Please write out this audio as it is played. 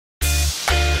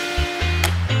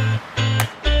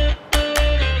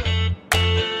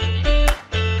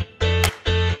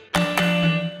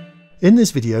In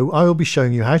this video I will be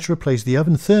showing you how to replace the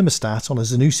oven thermostat on a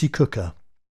Zanussi cooker.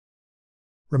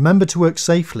 Remember to work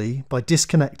safely by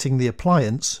disconnecting the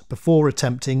appliance before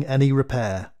attempting any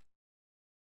repair.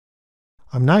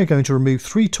 I'm now going to remove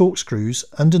 3 torque screws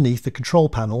underneath the control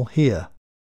panel here.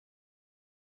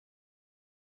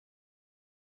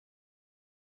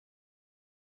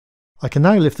 I can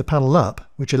now lift the panel up,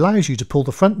 which allows you to pull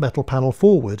the front metal panel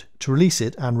forward to release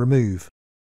it and remove.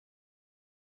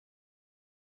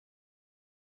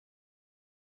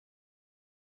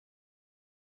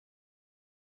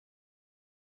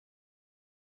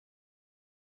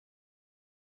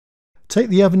 Take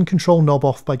the oven control knob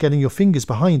off by getting your fingers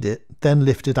behind it, then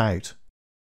lift it out.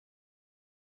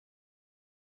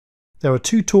 There are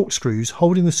 2 torque screws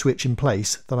holding the switch in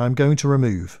place that I'm going to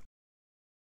remove.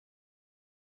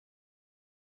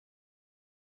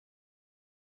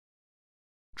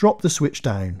 Drop the switch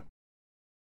down.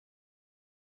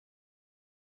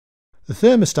 The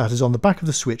thermostat is on the back of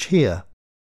the switch here.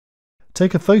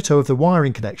 Take a photo of the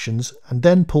wiring connections and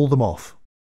then pull them off.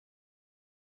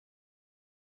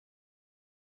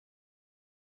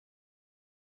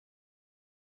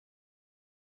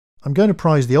 I'm going to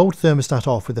prise the old thermostat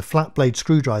off with a flat blade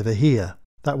screwdriver here.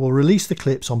 That will release the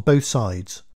clips on both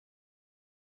sides.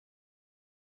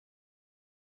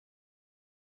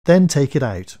 Then take it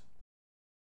out.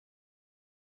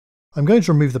 I'm going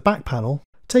to remove the back panel,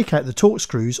 take out the torque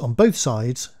screws on both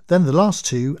sides, then the last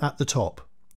 2 at the top.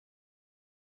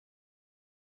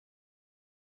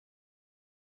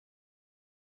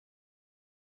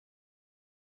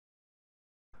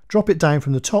 Drop it down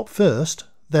from the top first,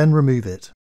 then remove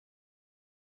it.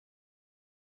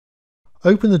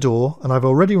 Open the door and I've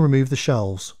already removed the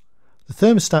shelves. The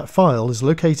thermostat file is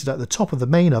located at the top of the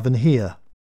main oven here.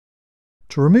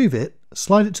 To remove it,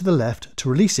 slide it to the left to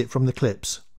release it from the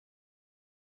clips.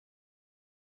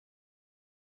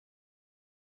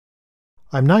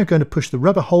 I'm now going to push the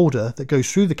rubber holder that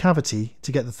goes through the cavity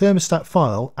to get the thermostat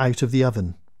file out of the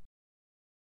oven.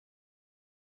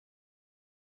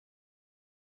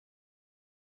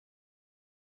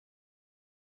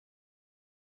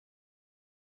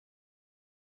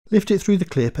 Lift it through the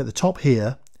clip at the top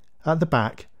here, at the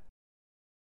back,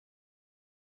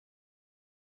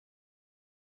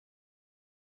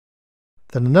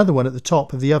 then another one at the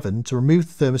top of the oven to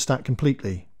remove the thermostat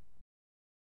completely.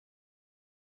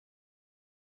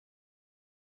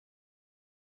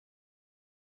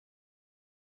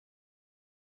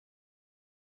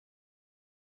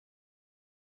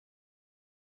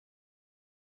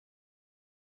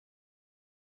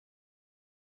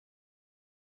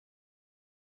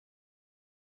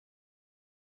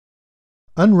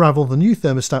 Unravel the new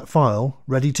thermostat file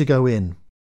ready to go in.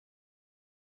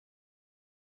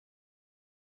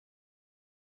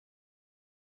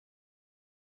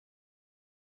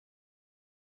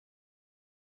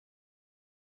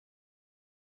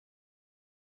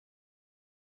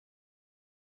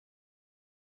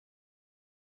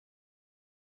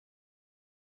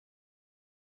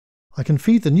 I can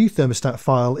feed the new thermostat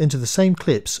file into the same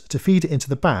clips to feed it into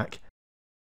the back .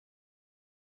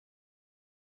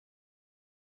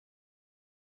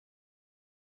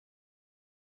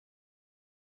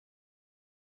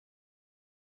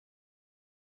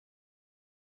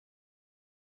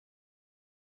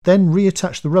 Then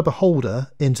reattach the rubber holder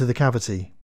into the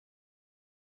cavity.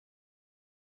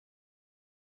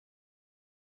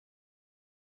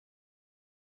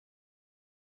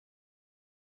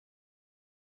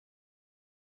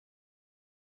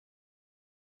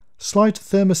 Slide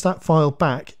the thermostat file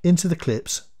back into the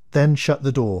clips, then shut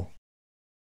the door.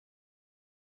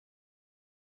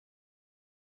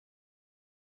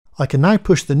 I can now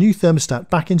push the new thermostat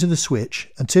back into the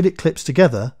switch until it clips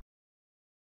together,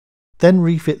 then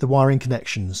refit the wiring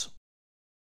connections.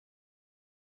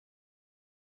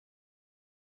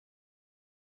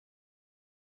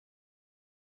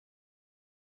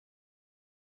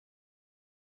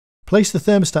 Place the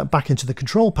thermostat back into the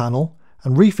control panel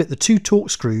and refit the 2 torque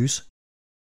screws .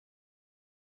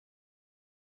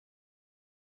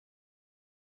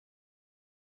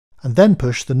 And then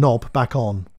push the knob back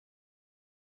on.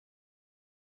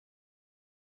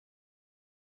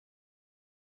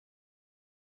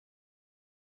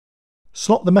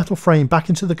 Slot the metal frame back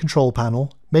into the control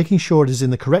panel, making sure it is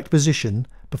in the correct position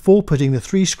before putting the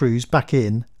 3 screws back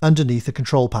in underneath the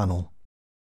control panel.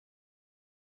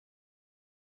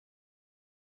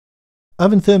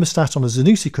 Oven thermostat on a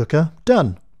Zanussi cooker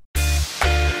done!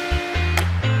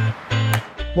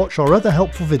 Watch our other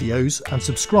helpful videos and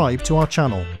subscribe to our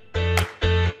channel.